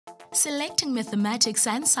Selecting mathematics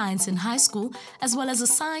and science in high school, as well as a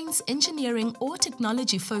science, engineering or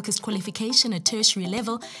technology-focused qualification at tertiary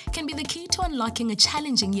level, can be the key to unlocking a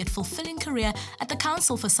challenging yet fulfilling career at the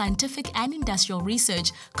Council for Scientific and Industrial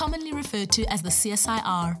Research, commonly referred to as the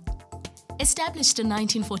CSIR. Established in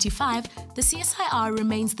 1945, the CSIR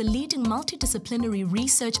remains the leading multidisciplinary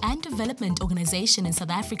research and development organization in South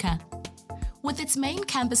Africa. With its main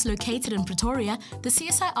campus located in Pretoria, the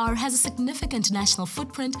CSIR has a significant national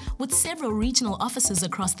footprint with several regional offices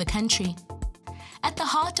across the country. At the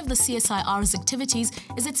heart of the CSIR's activities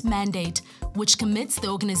is its mandate, which commits the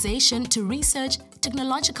organization to research,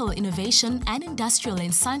 technological innovation, and industrial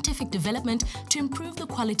and scientific development to improve the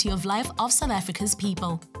quality of life of South Africa's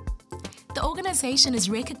people. The organization is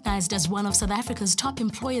recognized as one of South Africa's top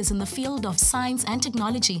employers in the field of science and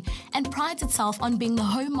technology and prides itself on being the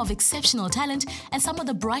home of exceptional talent and some of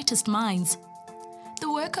the brightest minds. The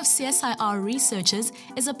work of CSIR researchers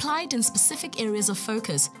is applied in specific areas of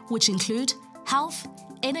focus, which include health,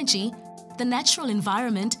 energy, the natural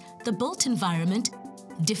environment, the built environment,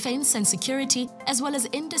 defense and security, as well as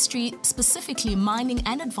industry, specifically mining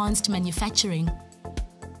and advanced manufacturing.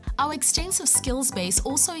 Our extensive skills base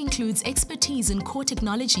also includes expertise in core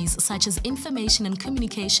technologies such as information and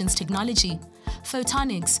communications technology,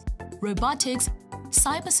 photonics, robotics,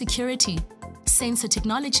 cybersecurity, sensor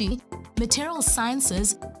technology, material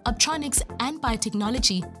sciences, optronics, and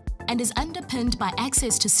biotechnology, and is underpinned by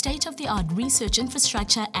access to state-of-the-art research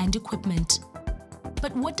infrastructure and equipment.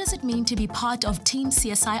 But what does it mean to be part of Team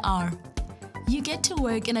CSIR? You get to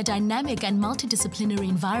work in a dynamic and multidisciplinary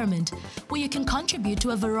environment where you can contribute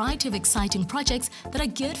to a variety of exciting projects that are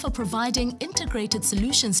geared for providing integrated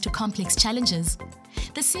solutions to complex challenges.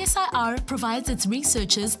 The CSIR provides its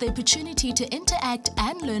researchers the opportunity to interact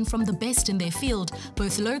and learn from the best in their field,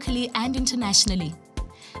 both locally and internationally.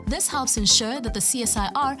 This helps ensure that the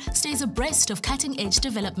CSIR stays abreast of cutting-edge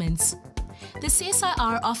developments. The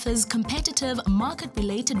CSIR offers competitive,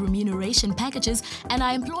 market-related remuneration packages, and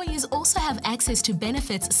our employees also have access to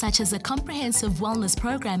benefits such as a comprehensive wellness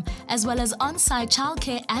program, as well as on-site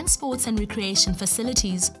childcare and sports and recreation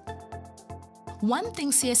facilities. One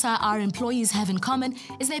thing CSIR employees have in common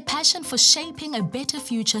is their passion for shaping a better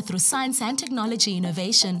future through science and technology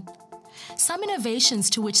innovation. Some innovations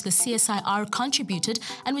to which the CSIR contributed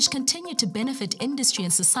and which continue to benefit industry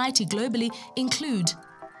and society globally include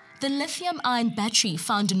the lithium-ion battery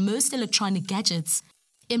found in most electronic gadgets,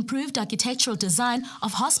 improved architectural design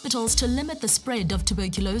of hospitals to limit the spread of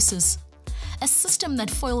tuberculosis, a system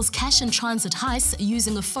that foils cash-in-transit heists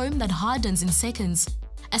using a foam that hardens in seconds,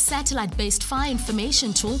 a satellite-based fire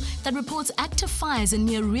information tool that reports active fires in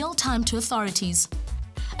near real time to authorities,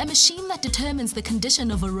 a machine that determines the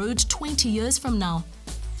condition of a road 20 years from now,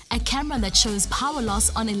 a camera that shows power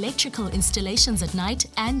loss on electrical installations at night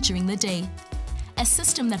and during the day, a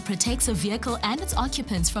system that protects a vehicle and its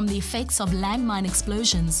occupants from the effects of landmine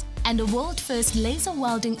explosions, and a world-first laser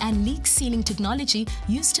welding and leak sealing technology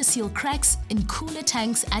used to seal cracks in cooler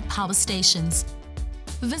tanks at power stations.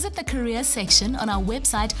 Visit the careers section on our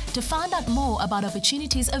website to find out more about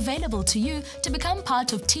opportunities available to you to become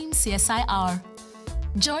part of Team CSIR.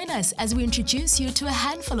 Join us as we introduce you to a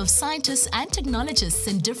handful of scientists and technologists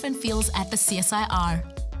in different fields at the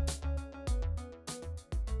CSIR.